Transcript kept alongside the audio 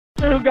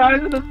Two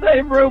guys in the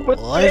same room with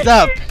What's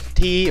up,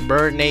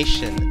 T-Bird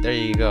Nation? There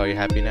you go. Are you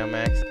happy now,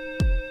 Max?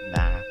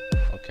 Nah.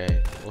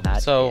 Okay.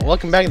 Not So, yet.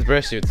 welcome back to the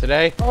Pursuit.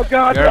 Today, Oh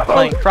god, we are no.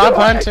 playing Prop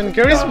Hunt, and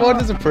Garry's spawned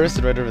as a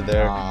person right over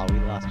there. Aw, we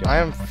lost Jonah. I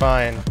am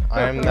fine.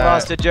 I am We not.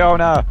 lost to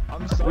Jonah.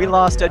 We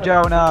lost to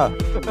Jonah.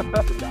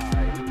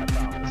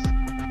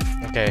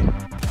 Okay.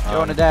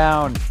 Jonah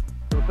down.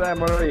 So Sam,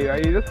 what are you? Are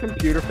you just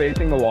computer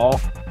facing the wall?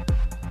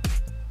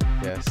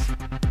 Yes.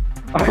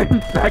 I'm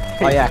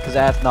spectating. Oh yeah, because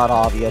that's not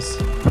obvious.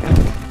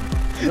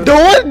 No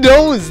one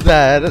knows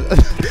that.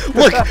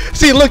 Look,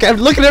 see, look at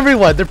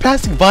everyone. They're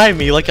passing by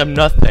me like I'm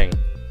nothing.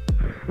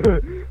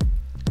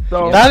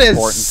 So That is.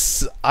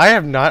 important. I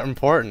am not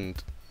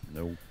important.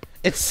 Nope.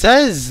 It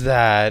says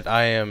that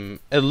I am.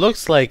 It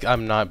looks like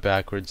I'm not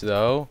backwards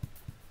though.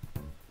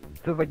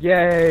 it's just like,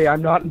 yay,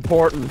 I'm not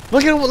important.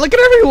 Look at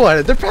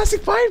everyone. They're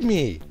passing by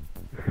me.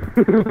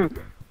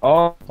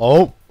 Oh,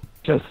 Oh.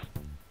 just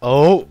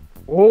Oh.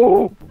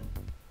 oh.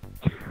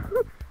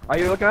 Are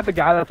you looking at the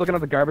guy that's looking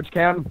at the garbage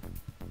can?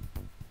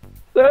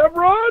 Sam,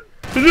 run!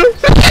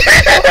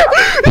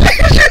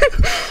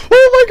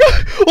 Oh my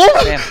god! Oh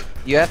my! Sam,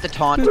 you have to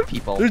taunt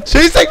people. They're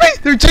chasing me!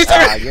 They're chasing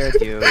Ah, me! you're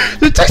doomed.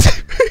 They're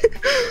chasing me!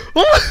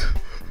 Oh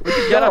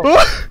Get him.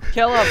 my!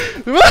 Kill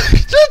him.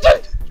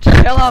 Oh.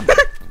 Kill him.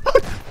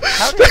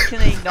 How can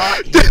they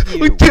not hit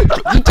you? Kill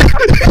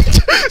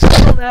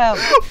them. No!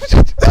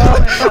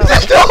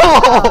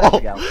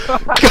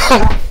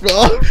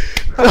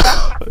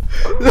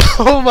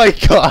 Oh my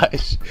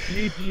gosh!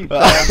 GG,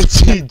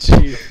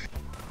 GG.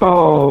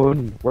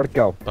 Bone. Where'd it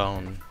go?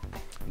 Bone.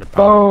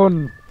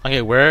 Bone.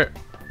 Okay, where?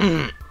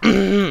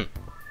 The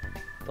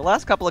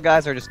last couple of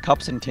guys are just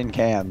cups and tin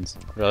cans.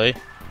 Really?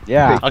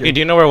 Yeah. Okay, do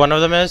you know where one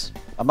of them is?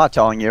 I'm not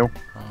telling you.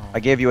 Oh. I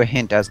gave you a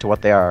hint as to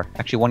what they are.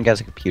 Actually, one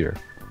guy's a computer.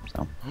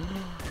 So.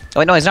 Oh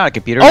wait, no, he's not a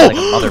computer. Oh! He's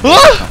like a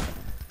motherboard.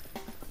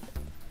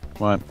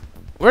 What?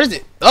 Where is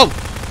it? Oh!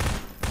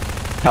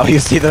 Oh, you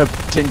see the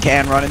tin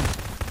can running?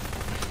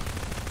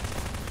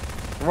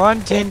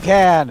 Run, tin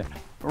can!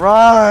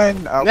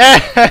 Run! Oh.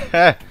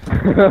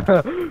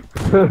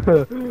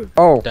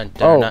 Oh. Dun,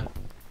 dun, dun.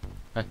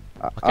 Okay.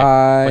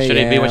 What should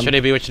it be? What am- should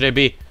it be? What should it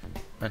be?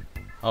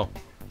 Oh.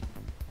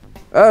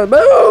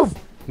 Move!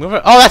 Move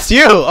it. Oh, that's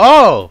you!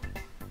 Oh!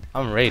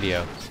 I'm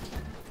radio.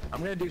 I'm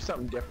gonna do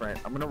something different.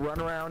 I'm gonna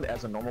run around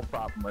as a normal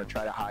prop. I'm gonna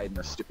try to hide in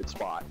a stupid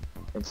spot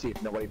and see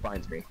if nobody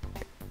finds me.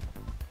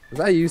 Was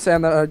that you,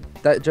 Sam,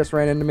 that just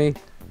ran into me?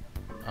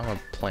 I'm a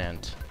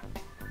plant.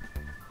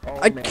 Oh,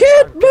 I man,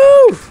 can't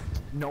move!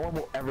 No one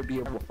will ever be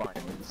able to find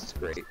me. This is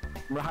great.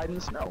 I'm gonna hide in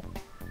the snow.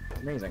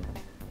 It's amazing.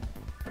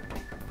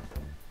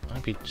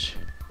 I'm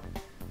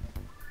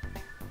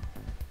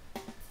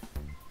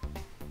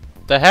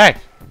The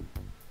heck?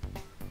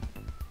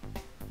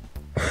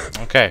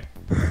 Okay.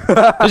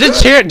 There's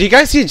a chair. Do you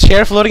guys see a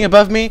chair floating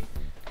above me?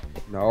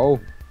 No.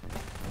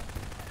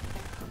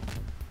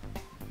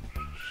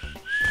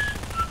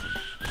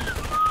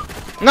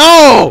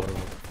 No!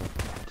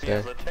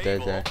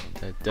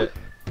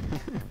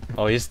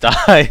 Oh, he's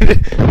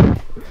died.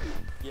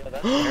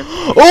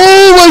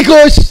 Oh my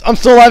gosh! I'm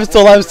still alive,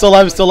 still alive, still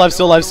alive, still alive,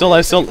 still alive, still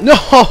alive, still.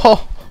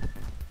 No!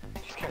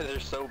 These guys are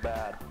so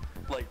bad.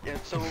 Like,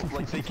 it's so,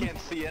 like, they can't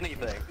see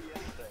anything.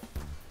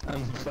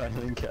 I'm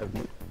finding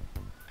Kevin.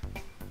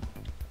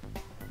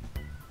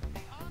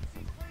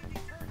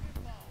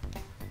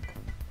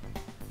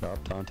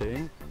 Stop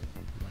taunting.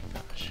 Oh my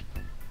gosh.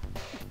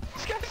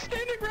 This guy's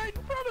standing right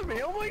in front of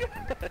me. Oh my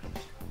god.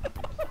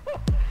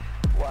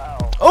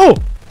 Wow. Oh!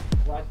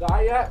 Did I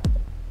die yet?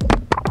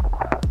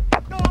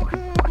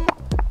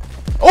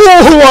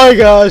 Oh my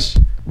gosh!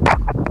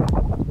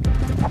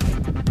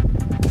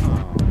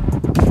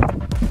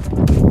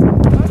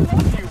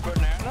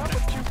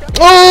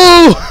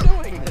 Oh!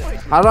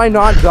 How did I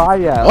not die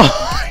yet?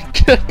 Oh my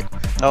god!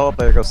 Oh,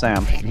 there goes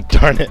Sam.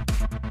 Darn it.